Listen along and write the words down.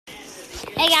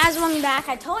Hey guys, welcome back.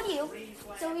 I told you.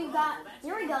 So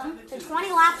here we go, the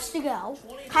 20 laps to go.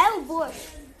 Kyle Busch,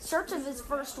 search of his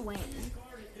first win.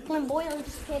 Clint Boyer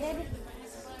just pitted.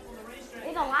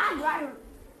 It's a lap driver,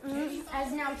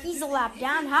 as now he's a lap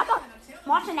down. How about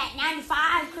watching that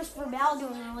 95, Christopher Bell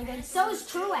doing really good. So is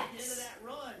Truex.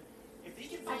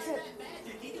 That's it.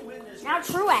 Now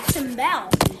Truex and Bell,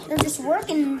 they're just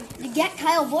working to get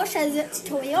Kyle Busch as it's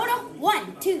Toyota.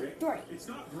 1, 2, 3. It's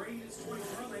not great. It's 20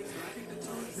 car lengths, but I think the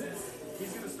tone exists.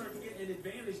 He's going to start to get an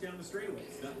advantage down the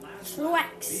straightaways. That last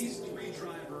Truex. These three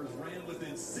drivers ran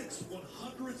within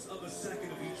 6/100ths of a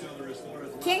second of each other as far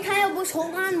as. Can Kyle Busch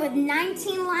hold on with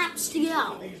 19 laps to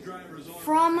go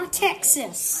from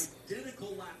Texas?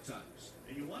 Identical lap times.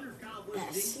 And you wonder if Kyle Busch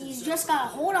Yes, he's just got to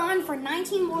hold on for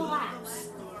 19 more laps.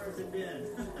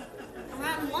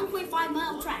 Around 1.5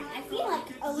 mile track. I feel like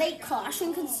a late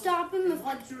caution could stop him if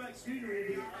I thought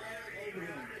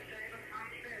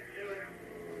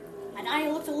he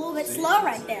looked a little bit slow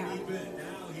right there.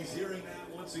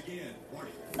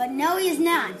 But no, he's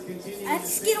not. That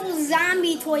Skittles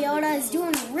Zombie Toyota is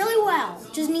doing really well.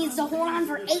 Just needs to hold on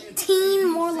for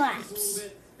 18 more laps.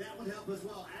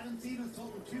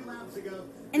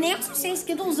 And they also say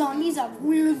Skittles Zombies have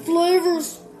weird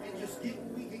flavors.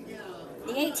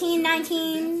 The 18,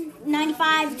 19,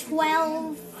 95,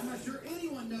 12.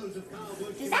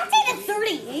 Does that say the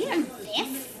 38 and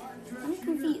 5th? I'm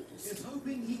confused.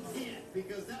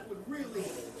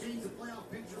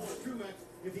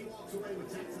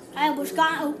 Kyle Busch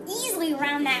got easily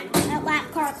around that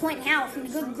lap car, Quentin House, from the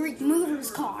Good Greek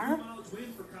Movers car.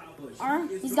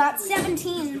 He's got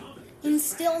 17, and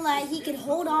still he could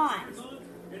hold on.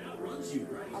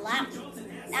 A lap.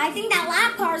 I think that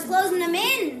lap car is closing them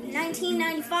in.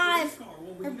 1995.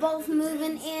 They're both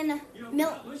moving in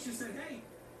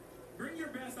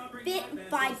bit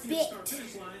by bit.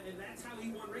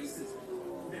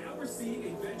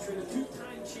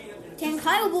 Can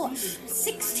Kyle Busch,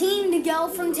 16 to go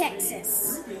from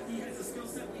Texas.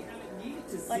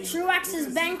 But Truex has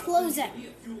been closing.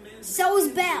 So is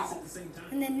Bell.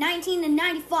 And then 19 to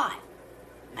 95.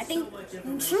 I think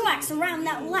Truex around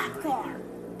that lap car.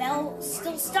 Bell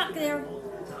still stuck there.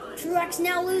 Truex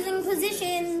now losing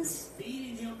positions.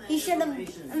 He should have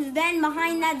been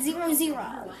behind that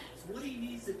 0-0.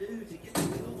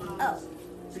 Oh.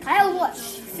 Kyle Busch,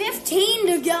 15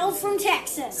 to go from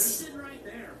Texas.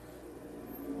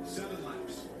 7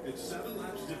 laps. It's 7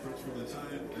 laps difference from the time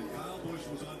that Kyle Busch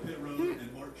was on pit road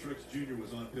and Mark Truex Jr.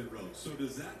 was on pit road. So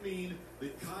does that mean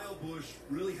that Kyle Busch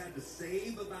really had to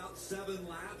save about 7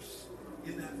 laps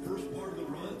in that first part of the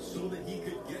run so that he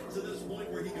could get to this point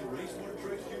where he could race Mark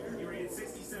Truex Jr.? He ran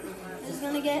 67 laps. It's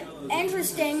going to get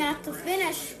interesting at the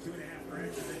finish.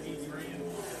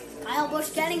 Kyle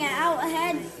Busch getting it out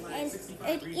ahead, and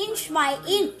inch by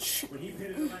inch. When he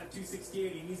pitted at lap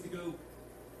 268, he needs to go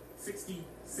 66.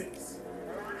 So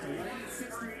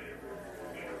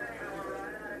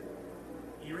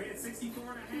he ran 64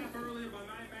 and a half earlier by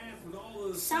my math with all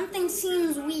those. Something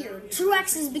seems weird.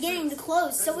 Truex is beginning to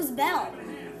close, so is Bell.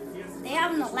 They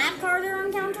have the lap car they're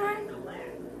encountering?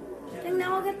 Think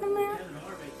that'll get them there?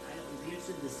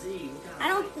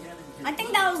 I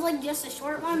think that was like just a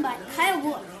short one, but Kyle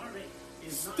Busch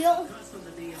still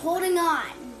holding on.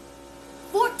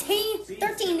 13 to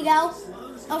go.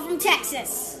 Oh, from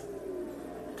Texas.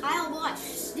 Kyle Busch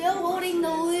still holding the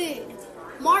lead.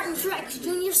 Martin Truex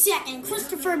Jr. second.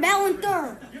 Christopher Bell in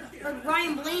third. Or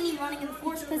Ryan Blaney running in the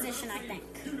fourth position, I think.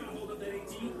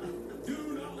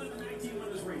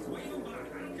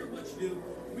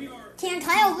 Can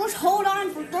Kyle Busch hold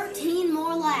on for 13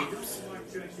 more laps?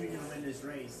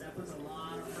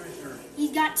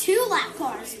 He's got 2 lap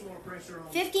cars.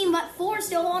 15 but 4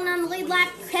 still holding on the lead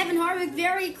lap. Kevin Harvick,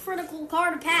 very critical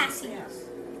car to pass here.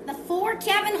 The 4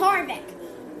 Kevin Harvick.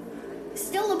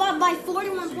 Still above by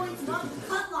 41 points above the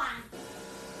cut line.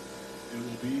 It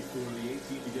will be for the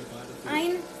 18 to get by the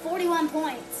 41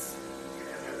 points.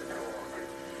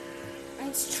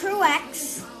 It's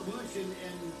Truex.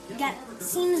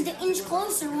 Seems to inch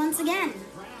closer once again.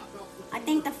 I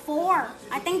think the 4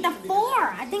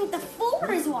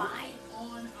 is why.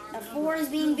 The 4 is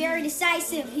being very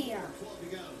decisive here.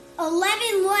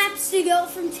 11 laps to go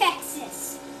from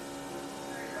Texas.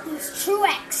 It's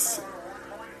Truex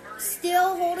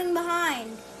still holding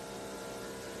behind.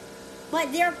 But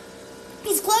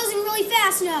he's closing really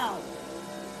fast now.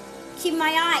 Keep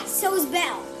my eye. So is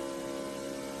Bell.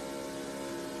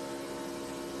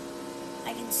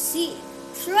 I can see.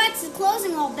 Truex is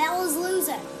closing while Bell is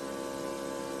losing.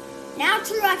 Now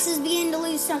Truex is beginning to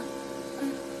lose some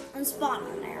spot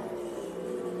on there.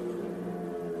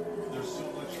 There's so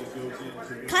much that goes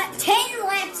into 10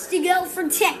 laps to go for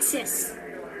Texas.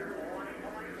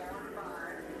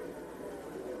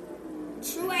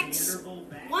 Truex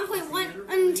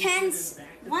 1.1 tenths,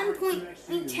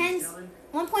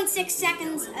 1.6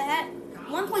 seconds ahead,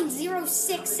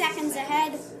 1.06 seconds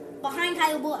ahead behind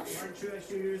Kyle Busch.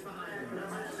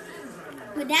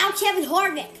 But now Kevin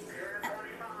Harvick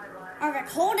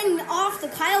holding off the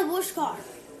Kyle Busch car.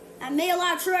 That may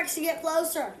allow Truex to get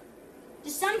closer.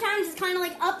 Just sometimes it's kind of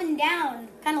like up and down,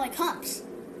 kind of like humps.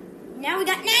 Now we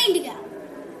got 9 to go.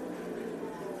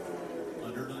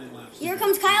 Here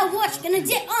comes Kyle Busch, gonna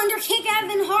dip under, kick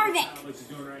Kevin Harvick.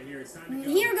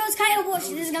 Here goes Kyle Busch.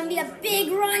 This is gonna be a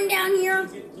big run down here.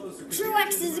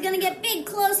 Truex is gonna get big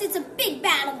close. It's a big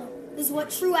battle. This is what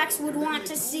Truex would want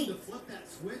to see.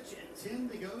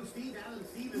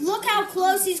 Look how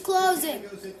close he's closing.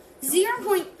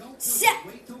 0.0.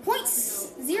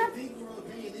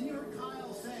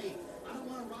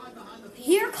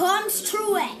 Here comes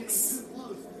Truex.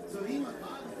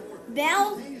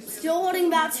 Bell still holding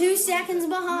about 2 seconds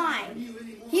behind.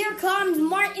 Here comes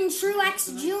Martin Truex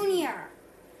Jr.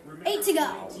 8 to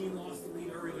go.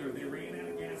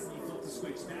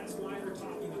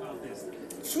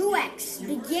 Truex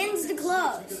begins to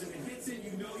close,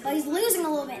 but he's losing a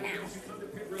little bit now.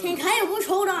 Can Kyle Busch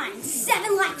hold on?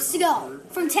 7 laps to go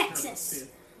from Texas.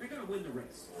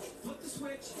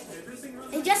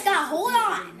 They just got to hold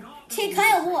on. Can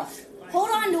Kyle Busch hold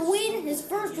on to win his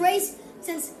first race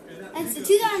since the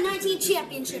 2019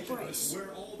 championship race.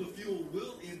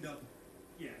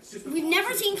 We've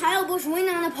never seen Kyle Busch win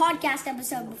on a podcast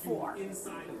episode before.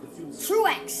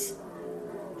 Truex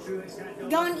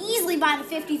going easily by the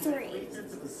 53.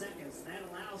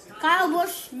 Kyle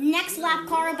Busch, next lap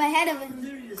car up ahead of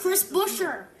him. Chris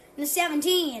Buescher in the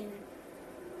 17.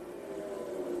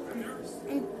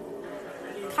 And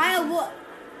Kyle Busch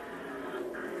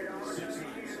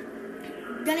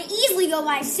gonna easily go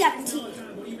by 17.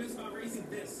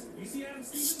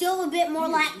 Still a bit more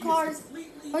lap cars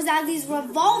as he's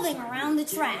revolving around the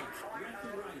track.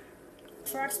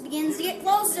 Truex begins to get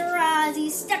closer as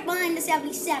he's stuck behind the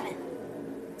 77.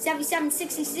 77,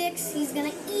 66. He's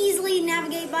gonna easily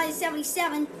navigate by the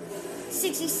 77.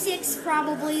 66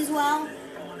 probably as well.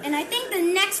 And I think the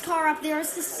next car up there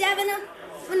is the 7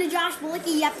 to Josh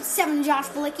Bilicki. Yep, 7 to Josh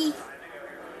Bilicki.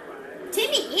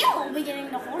 Timmy Hill beginning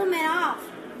to hold him off.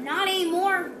 Not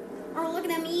anymore. Or look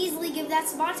at him easily give that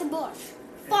spot to Busch.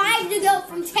 5 to go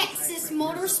from Texas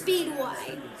Motor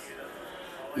Speedway.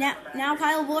 Now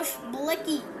Kyle Busch,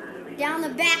 Bilicki down the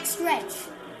back stretch.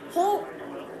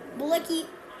 Bilicki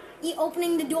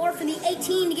opening the door for the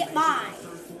 18 to get by.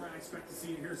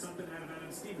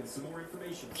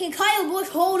 Can Kyle Busch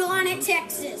hold on at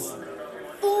Texas?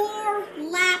 4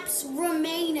 laps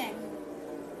remaining.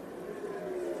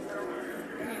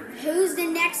 Who's the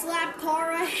next lap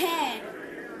car ahead?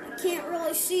 I can't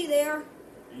really see there.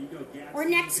 Or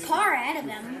next car ahead of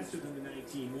him.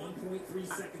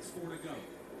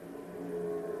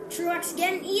 Truex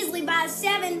getting easily by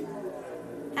 7.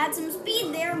 Had some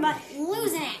speed there, but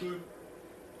losing it.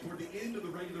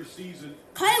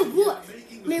 Kyle Busch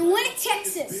may win at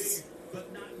Texas.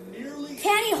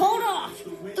 Can he hold off?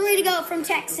 3 to go from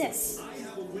Texas.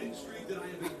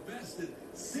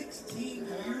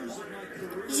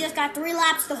 He's just got 3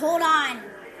 laps to hold on.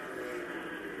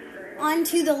 On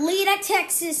to the lead at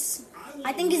Texas.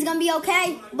 I think he's going to be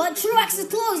okay. But Truex is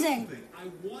closing.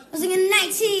 Closing in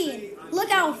 19. Look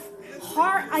how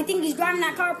hard. I think he's driving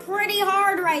that car pretty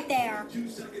hard right there.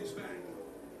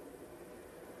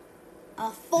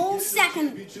 A full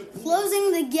second.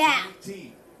 Closing the gap.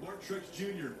 2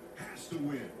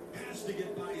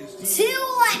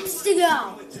 laps to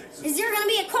go. Is there going to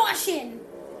be a caution?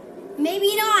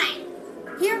 Maybe not.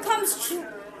 Here comes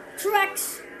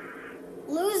Truex.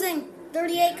 Losing.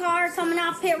 38 car coming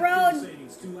off pit road. I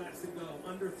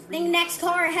think next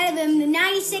car ahead of him, the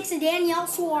 96 of Daniel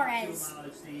Suarez.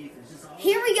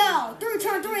 Here we go. Through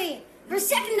turn 3. For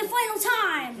second to final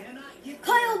time.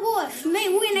 Kyle Busch may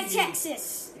win at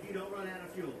Texas.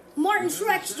 Martin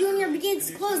Truex Jr. begins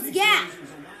to close the gap.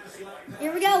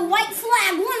 Here we go. White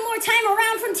flag one more time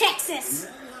around from Texas.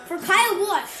 For Kyle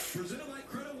Busch.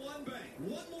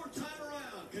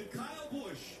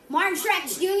 Martin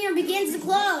Truex Jr. begins to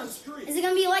close. Is it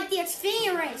going to be like the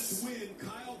Xfinity race?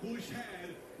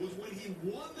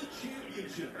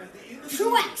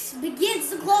 Truex begins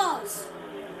to close.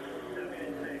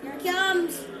 Here he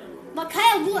comes. But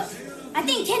Kyle Busch, I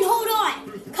think, can hold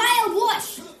on. Kyle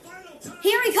Busch.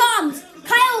 Here he comes.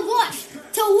 Kyle Busch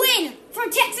to win from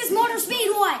Texas Motor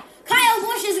Speedway. Kyle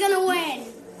Busch is going to win.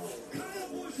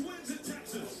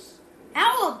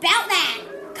 How about that?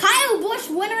 Kyle Busch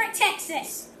winner at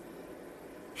Texas.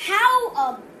 How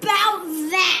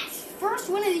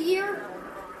win of the year.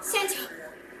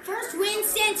 First win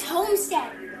since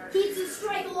Homestead. Keeps the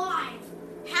streak alive.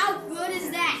 How good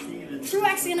is that?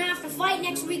 Truex gonna have to fight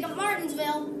next week at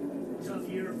Martinsville. Tough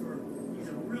year for, he's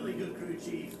a really good crew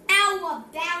chief. How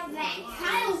about that?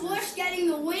 Kyle Busch getting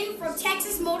the win from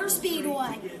Texas Motor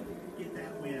Speedway. Get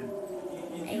that win.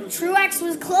 And Truex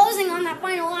was closing on that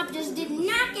final lap, just did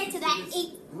not get to that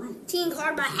 18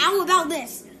 car. But how about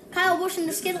this? Kyle Busch in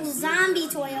the Skittles Zombie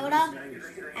Toyota.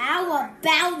 How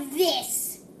about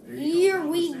this? Here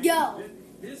we go.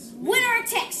 Winner of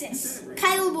Texas,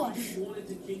 Kyle Busch.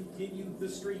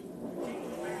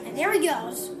 And there he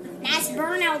goes. Nice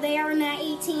burnout there in that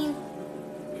 18.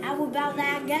 How about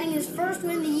that? Getting his first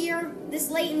win of the year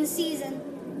this late in the season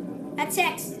at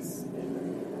Texas.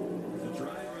 The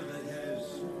driver that has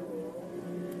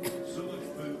so much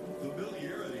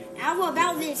familiarity. How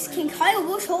about this? Can Kyle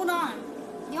Busch hold on?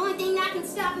 The only thing that can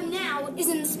stop him now is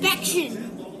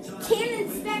inspection. Can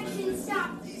inspection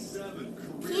stop?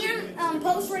 Can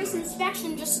post-race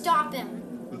inspection just stop him?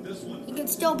 He can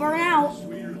still burn out.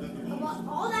 But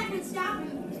all that can stop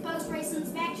him is post-race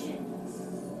inspection.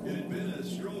 It had been a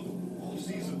struggle all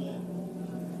season long,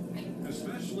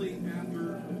 especially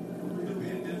after the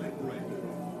pandemic break.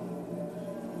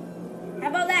 How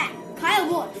about that? Kyle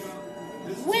Busch,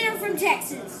 winner from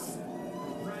Texas.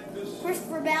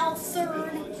 Christopher Bell,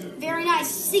 third. Very nice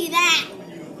to see that.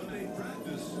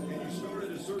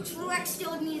 Truex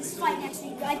still needs to fight next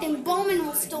week. I think Bowman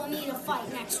will still need to fight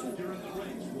next week.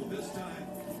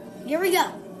 Here we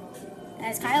go.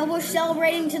 As Kyle Busch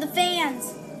celebrating to the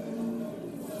fans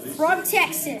from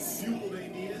Texas.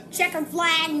 Checkered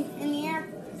flag in the air.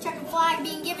 Checkered flag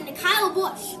being given to Kyle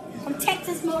Busch from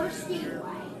Texas Motor Speedway.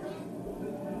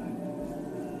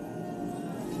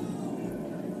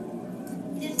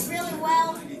 He did really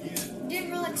well. Didn't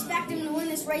really expect him to win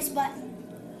this race, but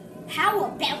how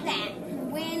about that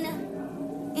win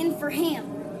in for him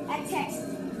at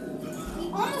Texas? He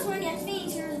almost won the Xfinity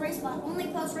Series race, but only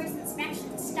post-race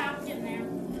inspection stopped him there.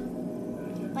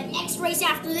 But next race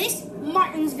after this,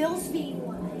 Martinsville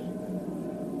Speedway.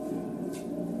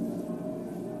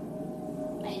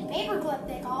 And paperclip,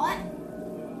 they call it.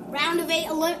 Round of 8,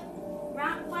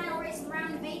 final race of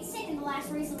round of 8, second to last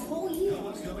race of the whole year.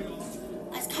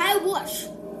 As Kyle Busch,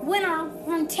 winner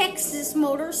from Texas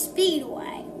Motor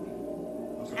Speedway.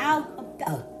 How about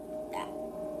that?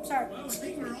 Sorry.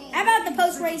 How about the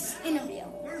post-race interview?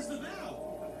 Where's the valve?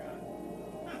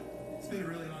 It's been a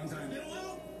really long time.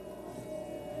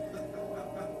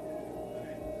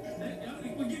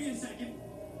 We'll give you a second.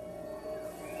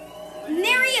 And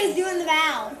there he is doing the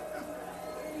valve.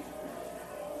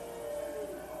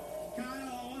 Kyle,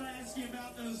 I want to ask you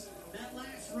about that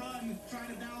last run, trying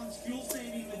to balance fuel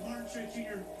saving with Martin Truex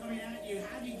Jr. coming at you.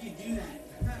 How did you do that?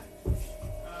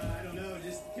 I don't know.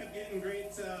 Just kept getting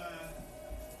great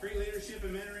leadership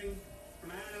and mentoring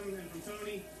from Adam and from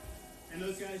Tony. And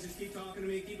those guys just keep talking to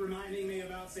me, keep reminding me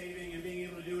about saving and being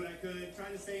able to do what I could,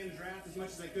 trying to stay in the draft as much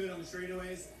as I could on the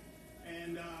straightaways.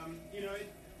 And,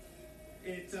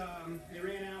 it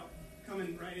ran out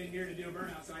coming right in here to do a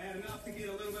burnout. So I had enough to get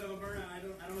a little bit of a burnout. I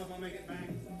don't know if I'll make it back.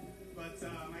 But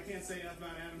I can't say enough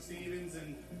about Adam Stevens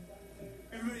and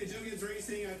everybody at Junkins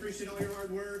Racing. I appreciate all your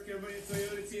hard work. Everybody at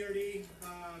Toyota TRD.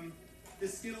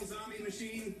 This Skittles Zombie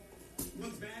machine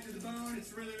looks bad to the bone.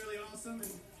 It's really, really awesome.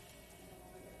 And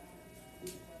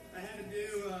I had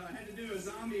to do a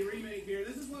zombie remake here.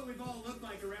 This is what we've all looked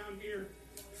like around here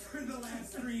for the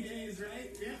last 3 days,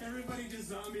 right? Yeah, everybody just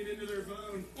zombied into their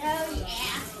phone. Oh yeah,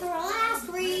 for the last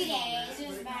 3 days,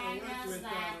 just bang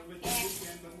with the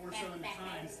weekend, but more so in the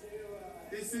times.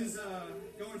 This is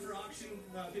going for auction.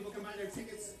 People can buy their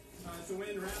tickets to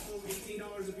win the raffle,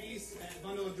 $18 a piece at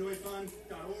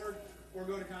bundleofjoyfund.org or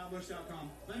go to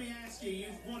kylebusch.com. Let me ask you,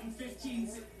 you've won a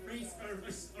race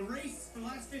for the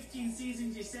last 15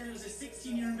 seasons. You said it was a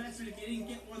 16-year investment. If you didn't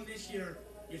get one this year,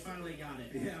 you finally got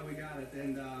it. Yeah, we got it.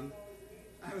 And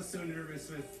I was so nervous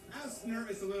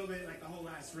a little bit like the whole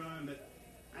last run, but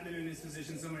I've been in this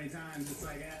position so many times. It's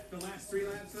like at the last 3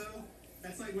 laps, though,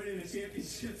 that's like winning a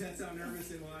championship. That's how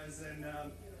nervous it was. And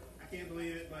I can't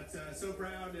believe it, but so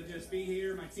proud to just be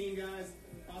here. My team guys,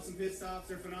 awesome pit stops.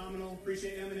 They're phenomenal.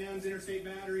 Appreciate M&M's, Interstate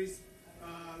Batteries,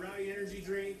 Rowdy Energy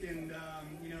Drink, and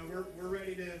we're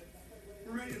ready to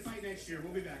fight next year.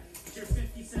 We'll be back. It's your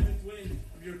 57th win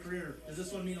of your career. Does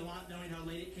this one mean a lot, knowing how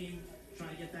late it came,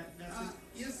 trying to get that message?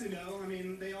 Yes and no. I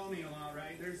mean, they all mean a lot,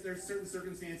 right? There's certain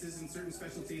circumstances and certain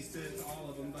specialties to all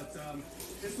of them, but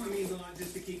this one means a lot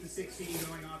just to keep the 16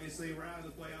 going, obviously. We're out of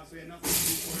the playoffs. We had nothing to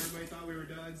do for. Everybody thought we were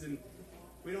duds, and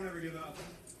we don't ever give up.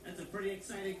 That's a pretty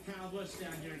exciting Kyle Busch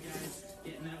down here, guys,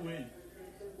 getting that win.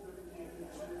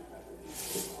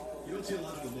 don't see a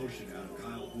lot of emotion out of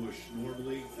Kyle Busch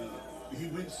normally. He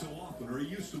wins so often, or he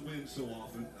used to win so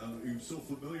often. He was so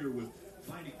familiar with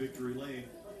finding victory lane.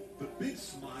 But big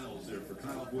smiles there for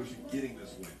Kyle Busch in getting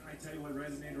this win. I tell you what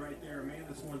resonated right there, a man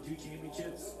that's won 2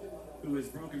 championships, who has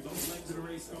broken both legs in a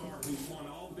race car, who's won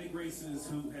all the big races,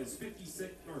 who has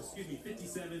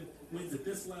 57 wins at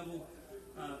this level.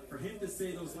 For him to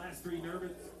say those last 3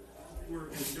 were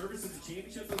as nervous as the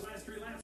championship those last 3 laps.